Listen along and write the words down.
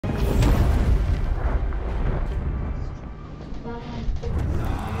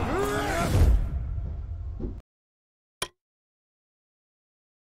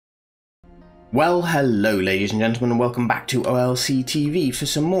Well, hello ladies and gentlemen, and welcome back to OLC TV for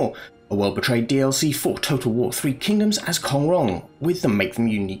some more A World Betrayed DLC for Total War 3 Kingdoms as Kong Rong, with the Make Them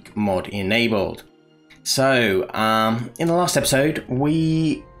Unique mod enabled. So, in the last episode,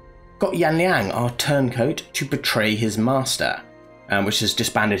 we got Yan Liang, our turncoat, to betray his master, which has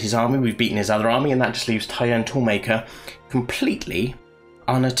disbanded his army. We've beaten his other army, and that just leaves Taiyuan Toolmaker completely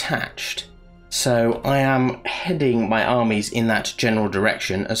unattached. So I am heading my armies in that general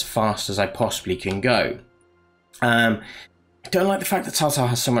direction as fast as I possibly can go. I don't like the fact that Cao Cao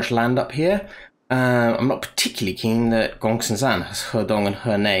has so much land up here. I'm not particularly keen that Gongsun has Hedong and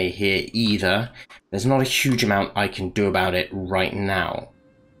Hernay here either. There's not a huge amount I can do about it right now.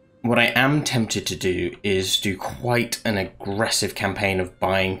 What I am tempted to do is do quite an aggressive campaign of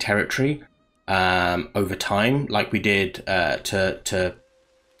buying territory over time, like we did to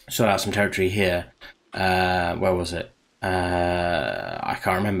sort out some territory here. Where was it? I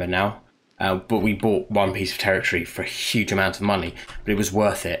can't remember now. But we bought one piece of territory for a huge amount of money, but it was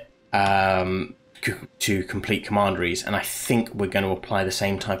worth it to complete commanderies, and I think we're going to apply the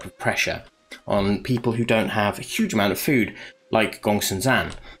same type of pressure on people who don't have a huge amount of food, like Gongsun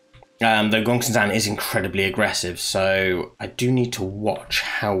Zan. Though Gongsun Zan is incredibly aggressive, so I do need to watch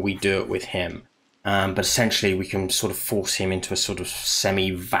how we do it with him. But essentially we can sort of force him into a sort of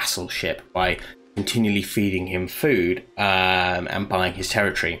semi-vassalship by continually feeding him food and buying his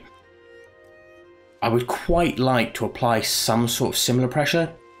territory. I would quite like to apply some sort of similar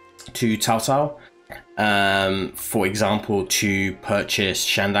pressure to Cao Cao, for example, to purchase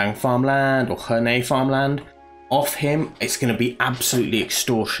Shandang farmland or Hernay farmland off him. It's going to be absolutely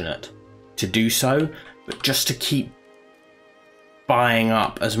extortionate to do so, but just to keep buying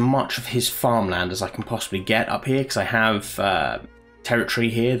up as much of his farmland as I can possibly get up here, because I have territory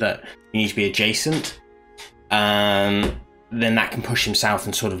here that needs to be adjacent, then that can push him south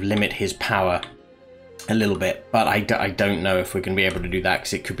and sort of limit his power a little bit. But I don't know if we're going to be able to do that,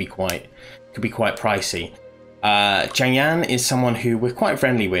 because it could be quite pricey. Zhang Yan is someone who we're quite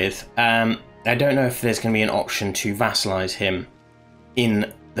friendly with. I don't know if there's going to be an option to vassalize him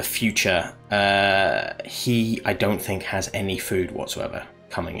in the future. He, I don't think, has any food whatsoever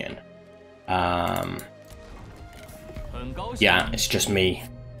coming in. Yeah, it's just me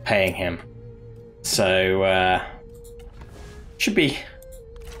paying him. So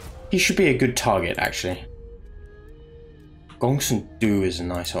he should be a good target, actually. Gongsun Du is a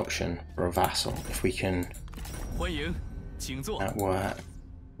nice option for a vassal if we can. That work.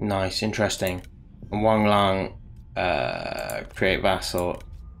 Nice, interesting. And Wang Lang, create vassal.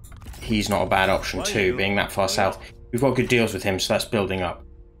 He's not a bad option too, being that far south. We've got good deals with him, so that's building up.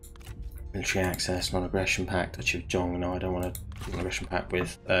 Military access, non-aggression pact. Achieve Zhong. No, I don't want a non-aggression pact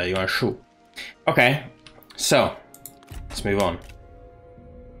with Yuan Shu. Okay, so let's move on.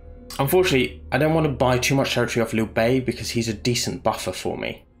 Unfortunately, I don't want to buy too much territory off Liu Bei because he's a decent buffer for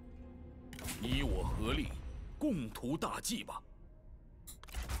me.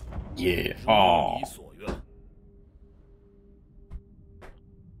 Yeah.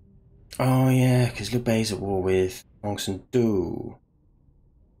 Oh yeah, because Liu Bei's at war with Gongsun Du.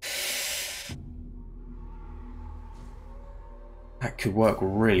 That could work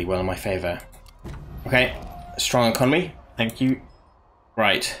really well in my favour. Okay, strong economy. Thank you.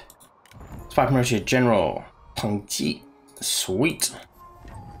 Right. Spy promoted General Peng Ji. Sweet.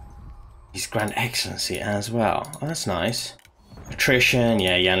 He's Grand Excellency as well. Oh, that's nice. Attrition.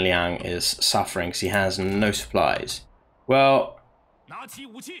 Yeah, Yan Liang is suffering because he has no supplies. Well,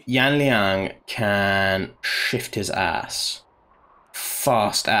 Yan Liang can shift his ass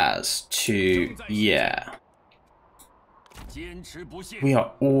fast as to, yeah. We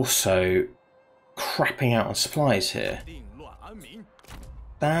are also crapping out on supplies here.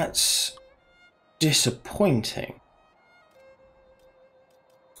 That's disappointing.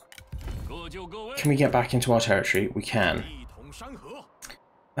 Can we get back into our territory? We can.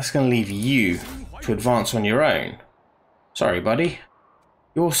 That's going to leave you to advance on your own. Sorry, buddy.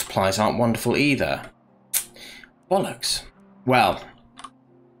 Your supplies aren't wonderful either. Bollocks. Well,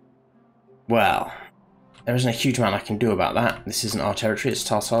 there isn't a huge amount I can do about that. This isn't our territory, it's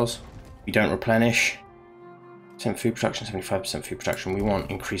Cao Cao's. We don't replenish. 10% food production, 75% food production. We want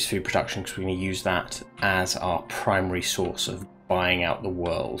increased food production because we're going to use that as our primary source of buying out the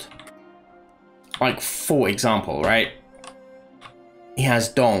world. Like, for example, right? He has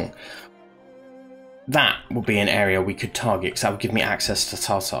Dong. That would be an area we could target because that would give me access to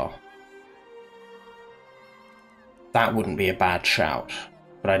Cao Cao. That wouldn't be a bad shout,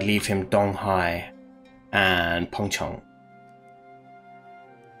 but I'd leave him Dong Hai and Pengcheng.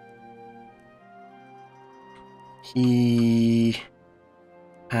 He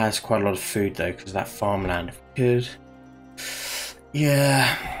has quite a lot of food though, because of that farmland. If we could...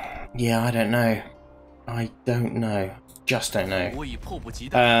 Yeah, I don't know. Just don't know.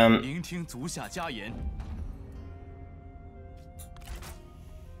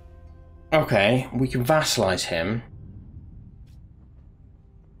 Okay, we can vassalize him.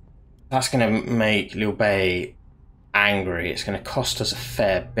 That's going to make Liu Bei angry. It's going to cost us a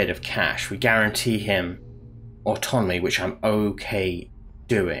fair bit of cash. We guarantee him autonomy, which I'm okay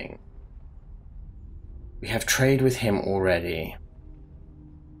doing. We have trade with him already.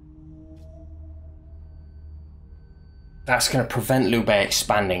 That's going to prevent Liu Bei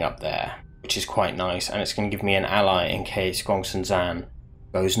expanding up there, which is quite nice, and it's going to give me an ally in case Gongsun Zan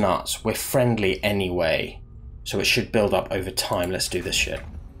goes nuts. We're friendly anyway, so it should build up over time. Let's do this shit.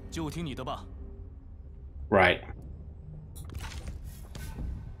 Right.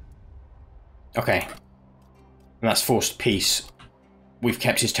 Okay. And that's forced peace. We've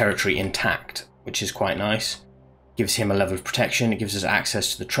kept his territory intact, which is quite nice. Gives him a level of protection. It gives us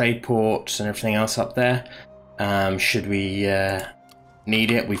access to the trade ports and everything else up there. Should we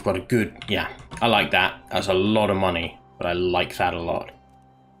need it? We've got a good... Yeah, I like that. That's a lot of money, but I like that a lot.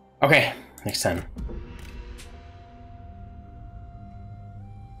 Okay, next turn.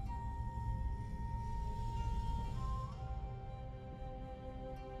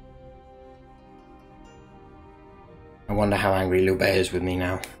 I wonder how angry Liu Bei is with me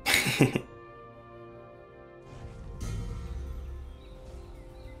now.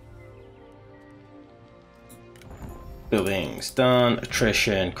 Buildings done.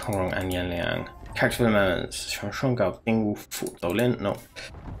 Attrition. Kongrong and Liang. Character elements. No.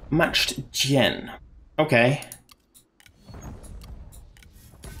 Matched Jian. Okay.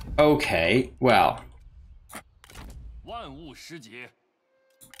 Okay. Well.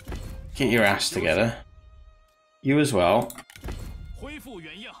 Get your ass together. You as well. You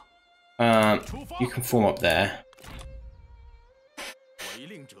can form up there.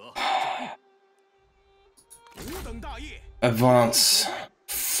 Advance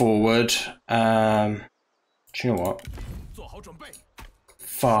forward. Do you know what?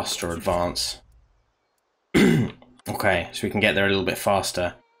 Faster advance. Okay, so we can get there a little bit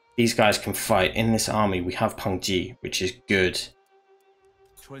faster. These guys can fight. In this army, we have Peng Ji, which is good.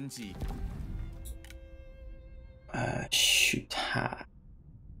 Shoot.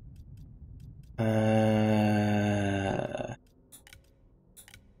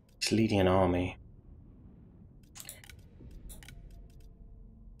 He's leading an army.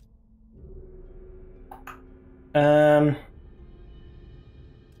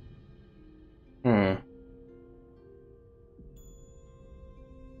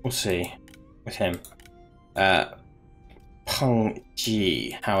 We'll see with him. Peng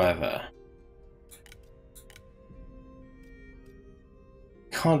Ji, however,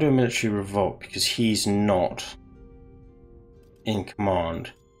 can't do a military revolt because he's not in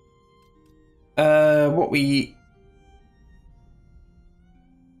command. What we...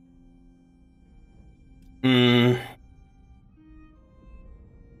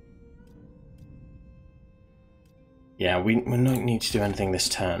 Yeah, we don't need to do anything this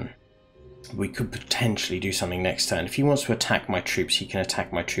turn. We could potentially do something next turn. If he wants to attack my troops, he can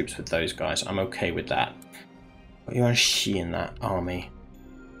attack my troops with those guys. I'm okay with that. Got Yuan Shi in that army.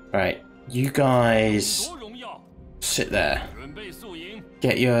 Right, you guys sit there.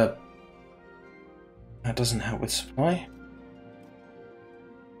 Get your... That doesn't help with supply.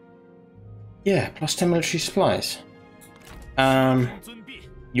 Yeah, plus 10 military supplies.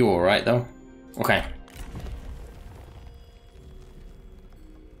 You're alright though. Okay.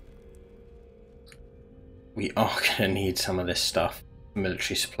 We are gonna need some of this stuff.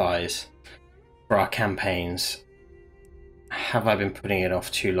 Military supplies for our campaigns. Have I been putting it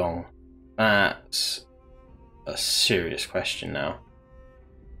off too long? That's a serious question now.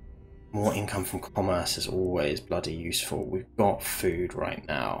 More income from commerce is always bloody useful. We've got food right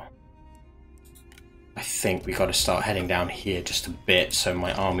now. I think we got to start heading down here just a bit so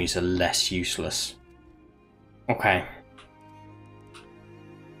my armies are less useless. Okay.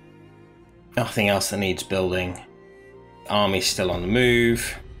 Nothing else that needs building. Army's still on the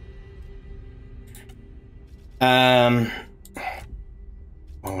move.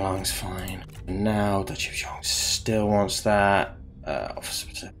 Wanglang's fine. Now Duchy of Zhong still wants that. Officer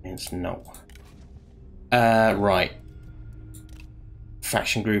of Recipients, no. Right.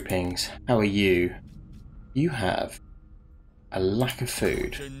 Faction groupings. How are you? You have a lack of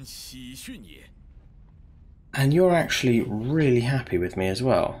food. And you're actually really happy with me as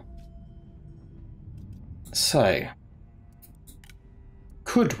well. So,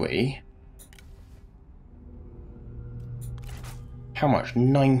 could we How much?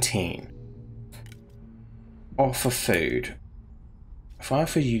 19. Offer food. If I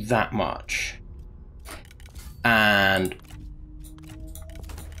offer you that much, and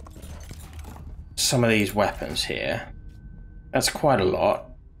some of these weapons here, that's quite a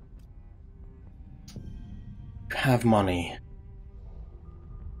lot. Have money.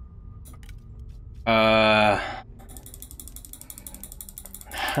 How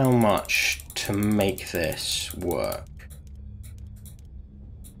much to make this work?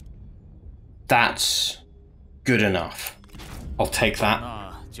 That's good enough. I'll take that.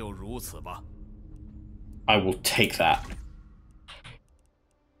 I will take that.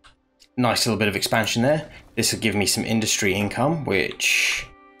 Nice little bit of expansion there. This will give me some industry income, which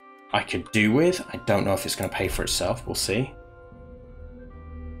I could do with. I don't know if it's going to pay for itself. We'll see.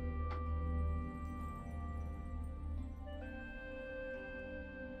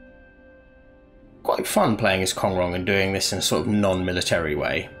 Quite fun playing as Rong and doing this in a sort of non-military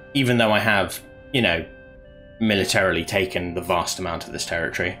way. Even though I have, you know, militarily taken the vast amount of this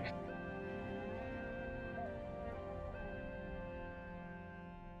territory.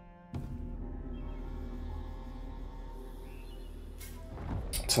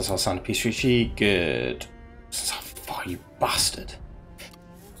 So I'll sign a peace treaty. Good. Oh, you bastard.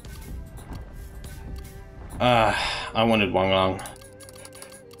 I wanted Wang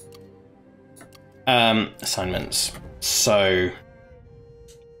Lang. Assignments. So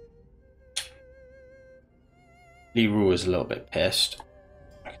Li Ru is a little bit pissed.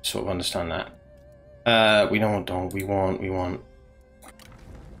 I can sort of understand that. We don't want Dong. We want.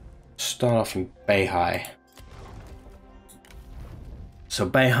 Start off in Beihai. So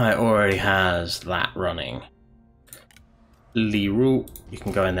Beihai already has that running. Li Ru, you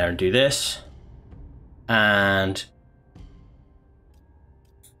can go in there and do this. And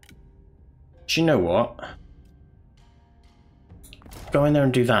do you know what? Go in there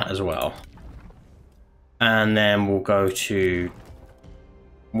and do that as well. And then we'll go to,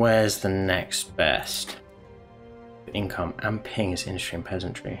 where's the next best? Income and ping is industry and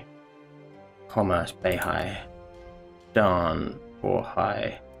peasantry. Commerce, Beihai. Done.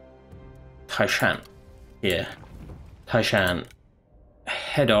 Bohai. Taishan. Here. Taishan.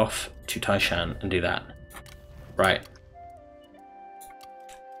 Head off to Taishan and do that. Right.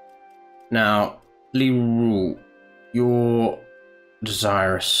 Now, Li Ru, you're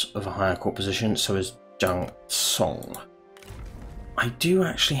desirous of a higher court position, so is Zhang Song. I do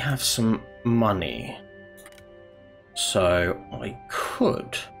actually have some money, so I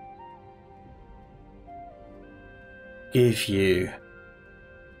could give you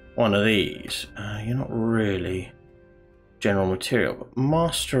one of these. You're not really general material, but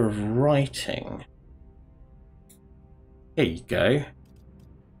master of writing. Here you go.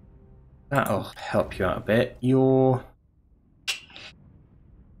 That'll help you out a bit. You're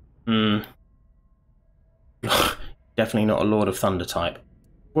definitely not a Lord of Thunder type.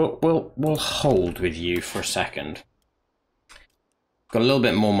 We'll hold with you for a second. Got a little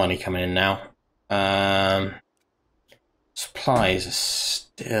bit more money coming in now. Supplies are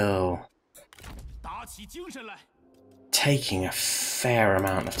still taking a fair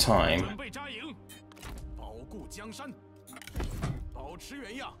amount of time.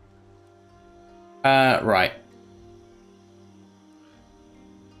 Right.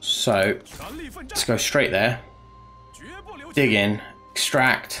 So, let's go straight there. Dig in,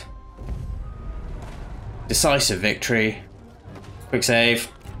 extract. Decisive victory. Quick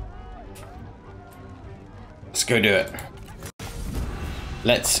save. Let's go do it.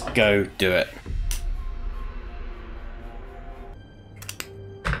 Let's go do it.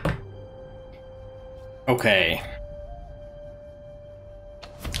 Okay.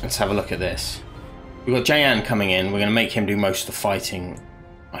 Let's have a look at this. We've got Zhang Yan coming in. We're going to make him do most of the fighting,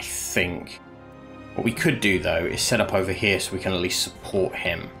 I think. What we could do, though, is set up over here so we can at least support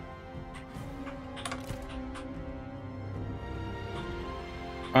him.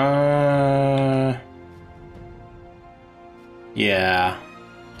 Yeah.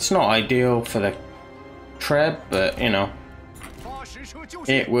 It's not ideal for the Treb, but, you know,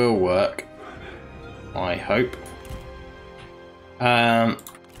 it will work. I hope.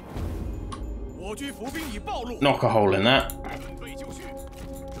 Knock a hole in that.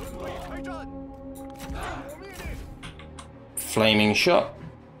 Flaming shot.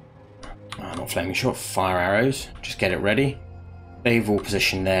 Oh, not flaming shot, fire arrows. Just get it ready. They've all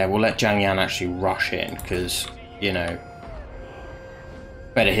positioned there. We'll let Zhang Yan actually rush in, because, you know,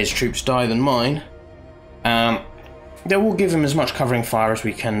 better his troops die than mine. They will give him as much covering fire as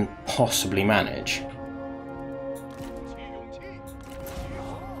we can possibly manage.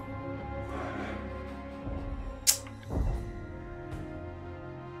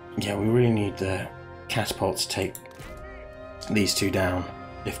 Yeah, we really need the catapult to take these two down,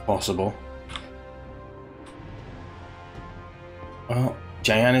 if possible. Well,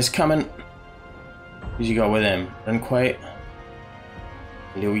 Zhang Yan is coming. Who's he got with him? Ren Kuei,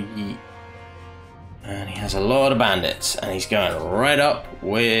 Liu Yi. And he has a lot of bandits, and he's going right up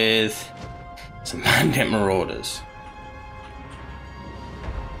with some bandit marauders.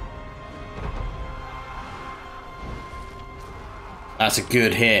 That's a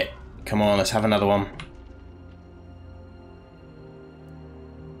good hit. Come on, let's have another one.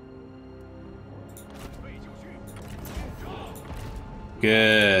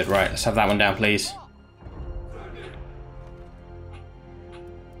 Good. Right, let's have that one down, please.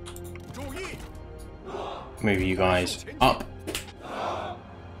 Move you guys up.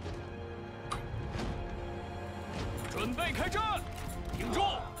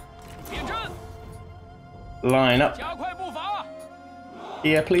 Line up.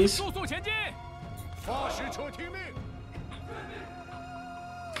 Here, please.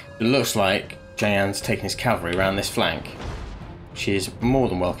 It looks like Zhang Yan's taking his cavalry around this flank, which he is more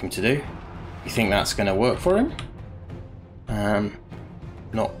than welcome to do. You think that's going to work for him?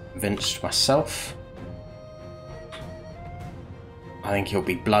 Not convinced myself. I think he'll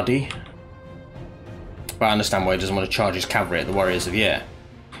be bloody, but I understand why he doesn't want to charge his cavalry at the warriors of the air.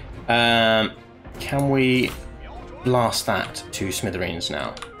 Can we blast that to smithereens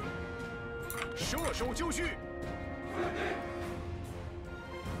now?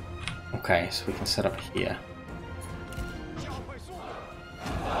 Okay, so we can set up here.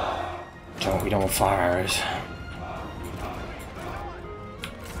 We don't want fire arrows.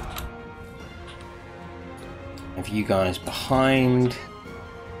 Have you guys behind,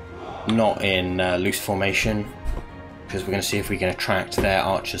 not in loose formation, because we're going to see if we can attract their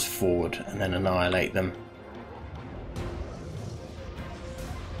archers forward and then annihilate them.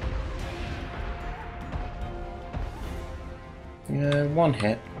 Yeah, one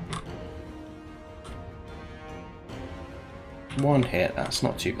hit. One hit, that's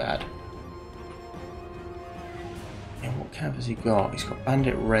not too bad. Yeah, what cav has he got? He's got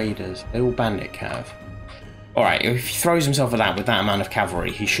bandit raiders. They all bandit cav. Alright, if he throws himself at that with that amount of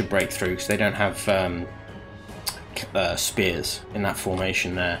cavalry, he should break through, because they don't have spears in that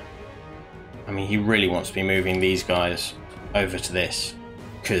formation there. I mean, he really wants to be moving these guys over to this,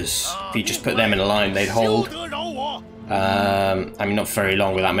 because if he just put them in a line, they'd hold. I mean, not very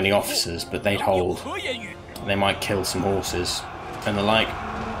long with that many officers, but they'd hold. They might kill some horses and the like,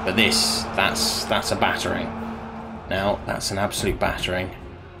 but this, that's a battering. Now, that's an absolute battering.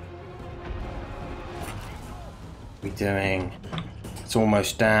 We're doing, it's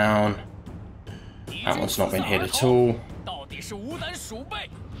almost down. That one's not been hit at all.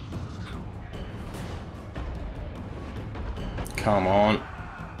 Come on.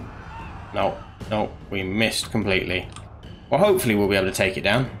 No, no, we missed completely. Well, hopefully we'll be able to take it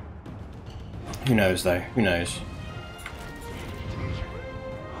down. Who knows though, who knows.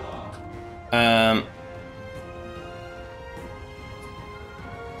 I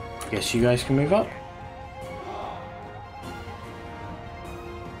guess you guys can move up.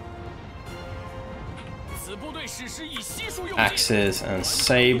 Axes and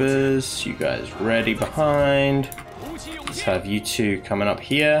sabers, you guys ready behind. Let's have you two coming up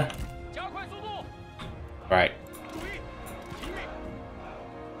here. Right.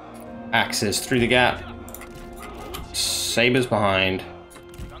 Axes through the gap. Sabers behind.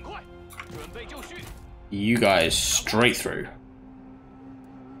 You guys straight through.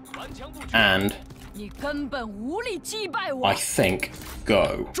 And I think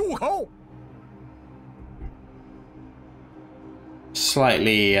go.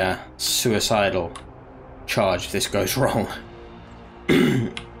 Slightly suicidal charge if this goes wrong.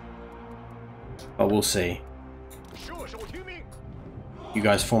 But we'll see. You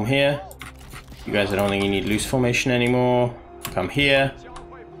guys form here. You guys, I don't think you need loose formation anymore. Come here.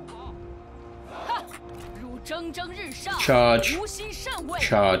 Charge.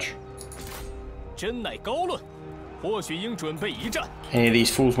 Charge. Any of these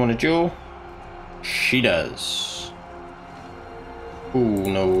fools want a duel? She does. Ooh,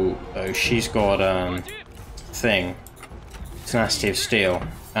 no. Oh, she's got, thing. Tenacity of steel.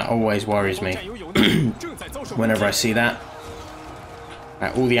 That always worries me. Whenever I see that.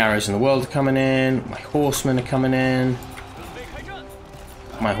 Right, all the arrows in the world are coming in. My horsemen are coming in.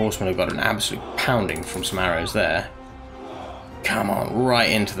 My horsemen have got an absolute pounding from some arrows there. Come on, right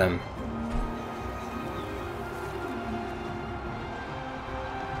into them.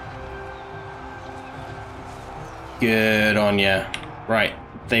 Good on ya. Right,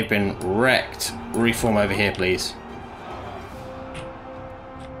 they've been wrecked. Reform over here, please.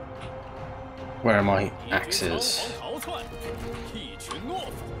 Where are my axes?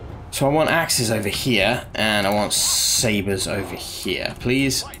 So I want axes over here, and I want sabers over here,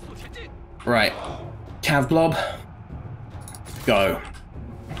 please. Right. Cav blob. Go.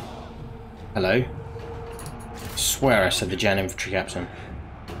 Hello. Swear I said the Jan infantry captain.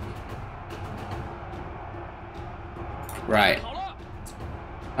 Right.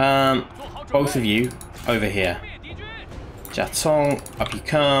 Both of you over here. Jiatong, up you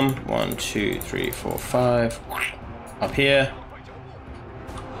come. 1, 2, 3, 4, 5. Up here.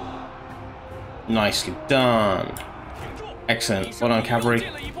 Nicely done. Excellent. Well done, cavalry.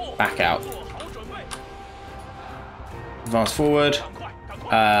 Back out. Advance forward.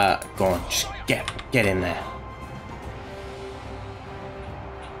 Go on. Just get in there.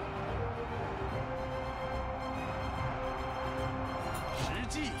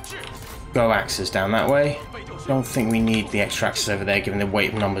 Go axes down that way. Don't think we need the extra axes over there given the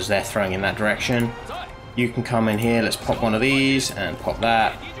weight of numbers they're throwing in that direction. You can come in here. Let's pop one of these and pop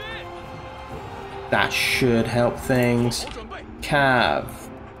that. That should help things. Cav.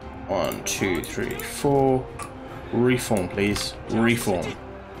 1, 2, 3, 4. Reform, please. Reform.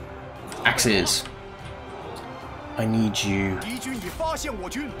 Axes. I need you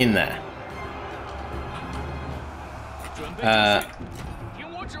in there.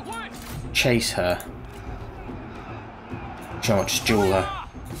 Chase her. Just duel her.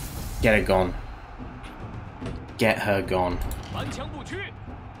 Get her gone. Get her gone.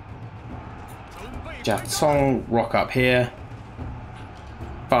 Jiatong, rock up here.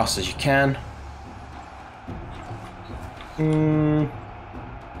 Fast as you can.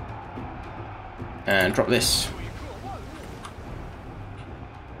 And drop this.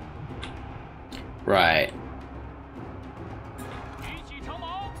 Right.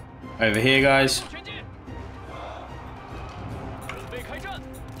 Over here, guys.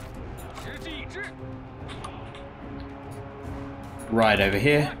 Right over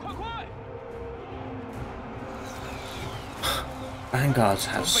here. Vanguards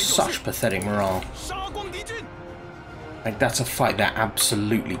have such pathetic morale. Like, that's a fight they're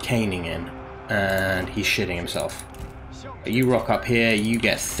absolutely caning in. And he's shitting himself. You rock up here, you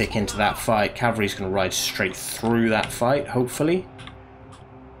get thick into that fight. Cavalry's going to ride straight through that fight, hopefully.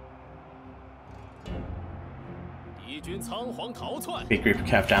 Big group of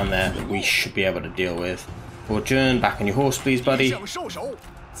cav down there that we should be able to deal with. Fortune, back on your horse, please, buddy.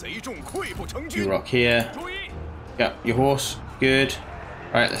 You rock here. Yep, your horse. Good.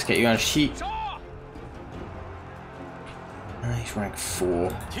 Alright, let's get you on a sheet. He's rank 4.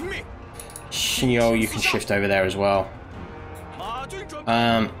 Xun You, you can shift over there as well. Come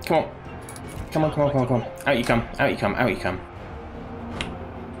on. Come on, come on, come on, come on. Out you come, out you come, out you come.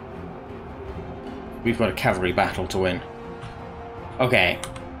 We've got a cavalry battle to win. Okay.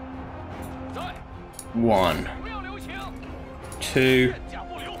 1, 2,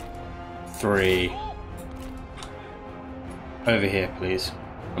 3. Over here, please.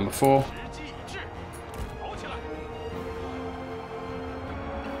 Number 4.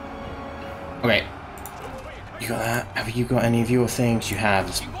 Okay. You got that? Have you got any of your things? You have.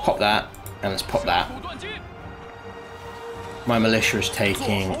 Let's pop that, and let's pop that. My militia is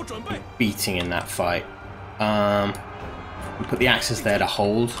taking a beating in that fight. Put the axes there to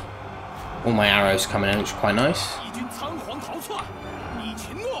hold. All my arrows coming in, which is quite nice.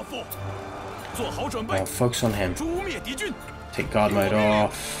 Oh, focus on him. Take guard mode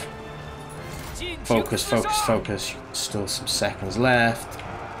off. Focus, focus, focus. Still some seconds left.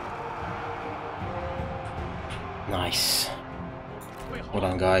 Nice. Well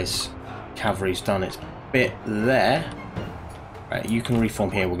done, guys. Cavalry's done its bit there. Right, you can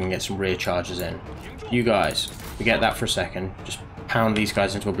reform here. We can get some rear charges in. You guys, forget that for a second. Just pound these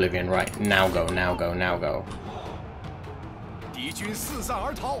guys into oblivion. Right, now go, now go, now go.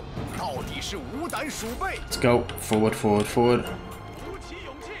 Let's go. Forward, forward, forward.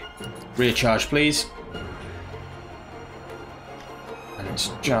 Rear charge, please. And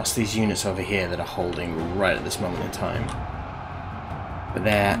it's just these units over here that are holding right at this moment in time. But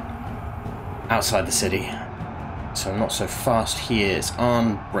they're outside the city. So not so fast here. It's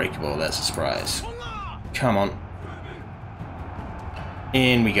unbreakable. That's a surprise. Come on.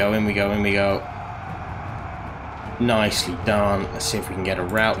 In we go, in we go, in we go. Nicely done. Let's see if we can get a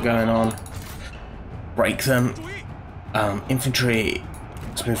route going on. Break them. Infantry.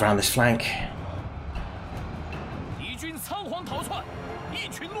 Let's move around this flank.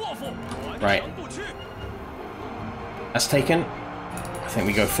 Right. That's taken. I think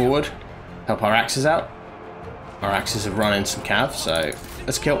we go forward. Help our axes out. Our axes have run in some cav, so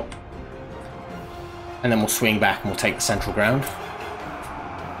let's kill. And then we'll swing back and we'll take the central ground.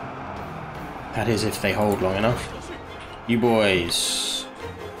 That is if they hold long enough. You boys.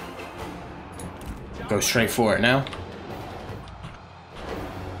 Go straight for it now.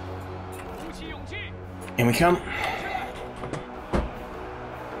 In we come.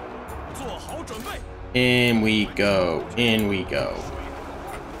 In we go. In we go.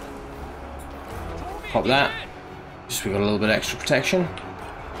 Pop that. Just we got a little bit extra protection.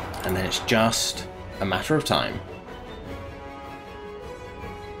 And then it's just a matter of time.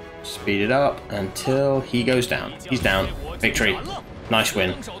 Speed it up until he goes down. He's down. Victory. Nice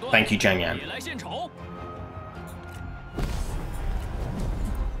win. Thank you, Zhang Yan.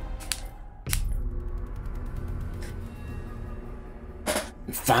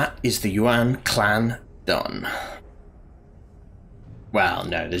 That is the Yuan clan done. Well,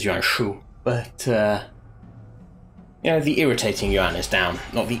 no, there's Yuan Shu, but you know, the irritating Yuan is down,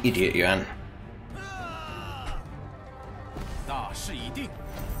 not the idiot Yuan.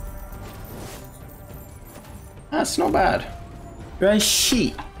 That's not bad. Yuan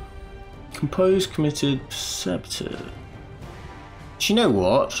Shi. Composed, committed, perceptive. Do you know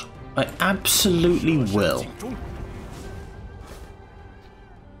what? I absolutely will.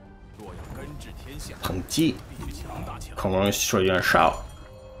 Ji. Kong Rong has destroyed Yuan Shang.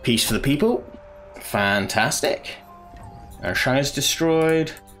 Peace for the people. Fantastic. Yuan Shang is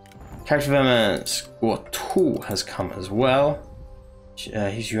destroyed. Character elements. Guo Tu has come as well.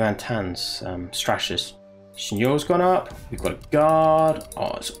 He's Yuan Tan's strategist. Xun Yu's gone up. We've got a guard.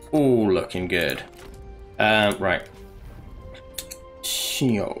 Oh, it's all looking good. Right.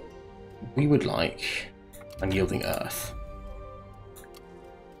 Xun Yu. We would like unyielding earth.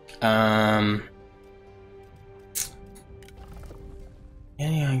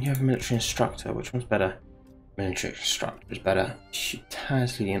 Yeah, you have a military instructor. Which one's better? Military instructor is better.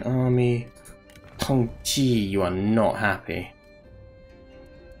 Taz leading an army. Tong Ji, you are not happy.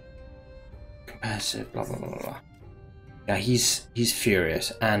 Competitive, blah blah blah blah. Yeah, he's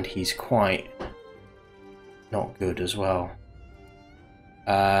furious and he's quite not good as well.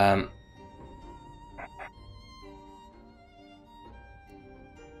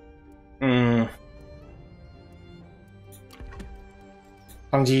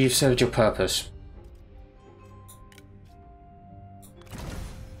 Tong Ji, you've served your purpose.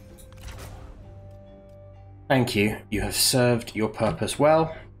 Thank you. You have served your purpose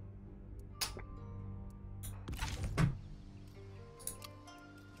well.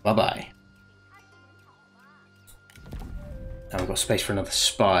 Bye-bye. Now we've got space for another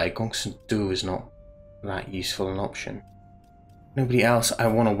spy. Gongsun Du is not that useful an option. Nobody else. I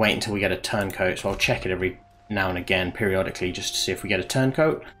want to wait until we get a turncoat, so I'll check it every now and again, periodically, just to see if we get a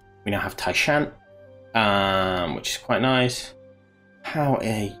turncoat. We now have Taishan, which is quite nice. How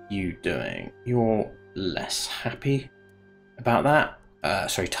are you doing? You're less happy about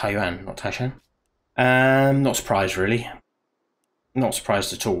that. Sorry, Taiyuan, not Taishan. Not surprised, really. Not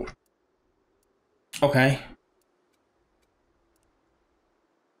surprised at all. Okay.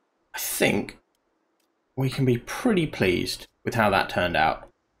 I think we can be pretty pleased with how that turned out.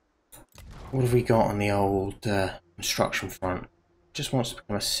 What have we got on the old construction front? Just wants to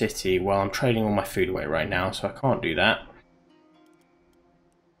become a city. Well, I'm trading all my food away right now, so I can't do that.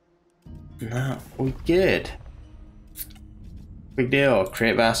 No, we good. Big deal.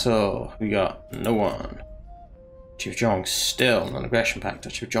 Create vassal. We got no one. Chief Zhong still non-aggression pact.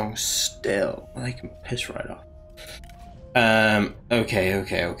 Chief Zhong still. Well, they can piss right off.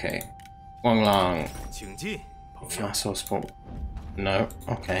 Okay. Wang Lang. Vassal support. No.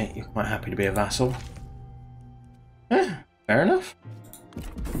 Okay, you're quite happy to be a vassal. Yeah, fair enough.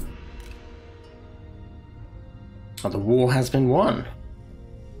 Oh, the war has been won.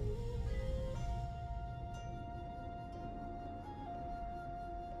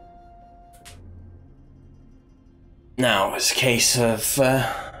 Now it's a case of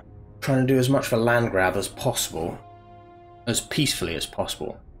trying to do as much of a land grab as possible, as peacefully as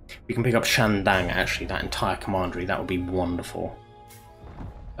possible. We can pick up Shandang, actually, that entire commandery. That would be wonderful.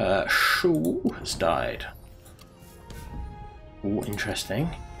 Shu has died. Ooh, interesting.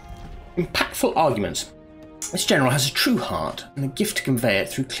 Impactful arguments. This general has a true heart and the gift to convey it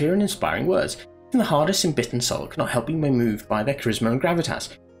through clear and inspiring words. Even the hardest embittered soul cannot help being moved by their charisma and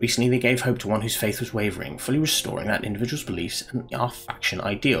gravitas. Recently they gave hope to one whose faith was wavering, fully restoring that individual's beliefs and our faction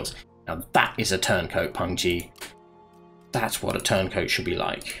ideals. Now that is a turncoat, Peng Ji. That's what a turncoat should be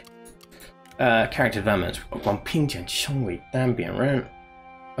like. Character development. We've got Guang Pingjian, Xiongwei, Dan Bianren,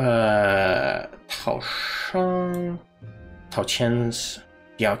 Tao Shang, Tao Qian's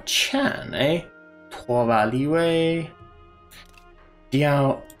Diao Chan, eh? Tuova Liwei,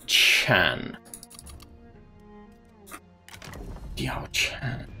 Diao Chan. Diao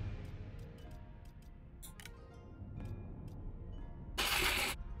Chan.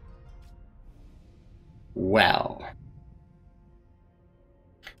 Well,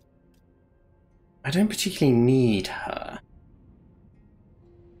 I don't particularly need her.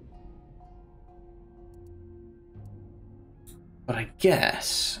 But I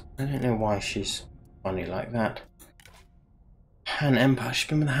guess, I don't know why she's funny like that. Han Empire, she's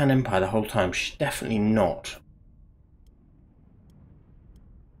been with the Han Empire the whole time. She's definitely not.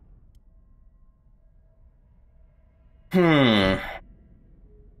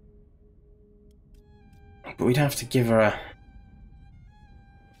 But we'd have to give her a...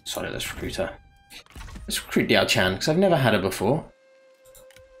 Sorry, let's recruit her. Let's recruit Liao Chan, because I've never had her before.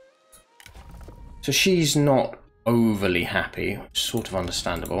 So she's not overly happy, which is sort of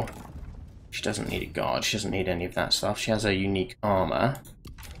understandable. She doesn't need a guard, she doesn't need any of that stuff. She has her unique armor.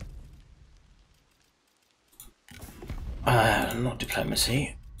 Not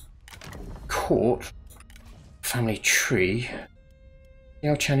diplomacy. Court. Family tree.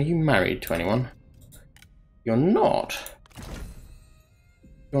 Liao Chan, are you married to anyone? You're not.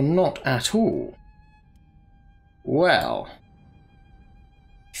 You're not at all. Well,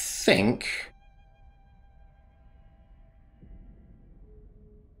 I think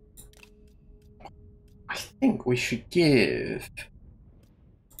we should give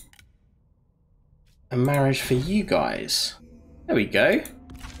a marriage for you guys. There we go.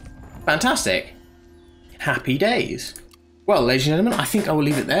 Fantastic. Happy days. Well, ladies and gentlemen, I think I will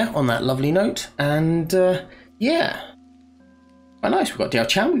leave it there on that lovely note. And yeah, quite nice. We've got Liao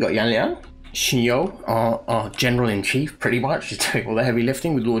Chan, we've got Yan Liang, Xun You, our general-in-chief, pretty much. He's doing all the heavy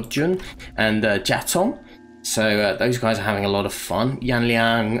lifting with Lord Jun and Jia Tong. So those guys are having a lot of fun. Yan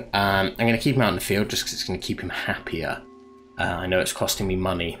Liang, I'm going to keep him out in the field just because it's going to keep him happier. I know it's costing me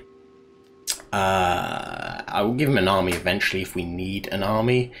money. I will give him an army eventually if we need an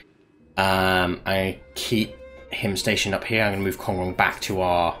army. I keep him stationed up here. I'm going to move Kongrong back to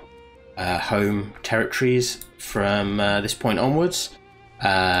our home territories from this point onwards.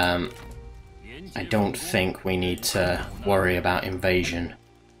 I don't think we need to worry about invasion.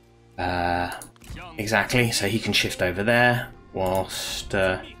 Exactly, so he can shift over there, whilst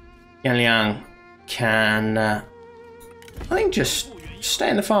Yan Liang can, I think, just stay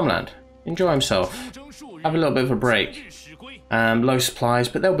in the farmland, enjoy himself, have a little bit of a break. Low supplies,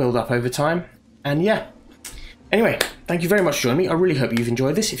 but they'll build up over time, and yeah. Anyway, thank you very much for joining me. I really hope you've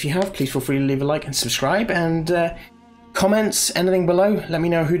enjoyed this. If you have, please feel free to leave a like and subscribe, and comments, anything below, let me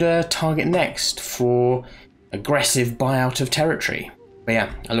know who to target next for aggressive buyout of territory. But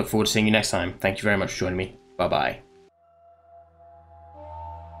yeah, I look forward to seeing you next time. Thank you very much for joining me. Bye-bye.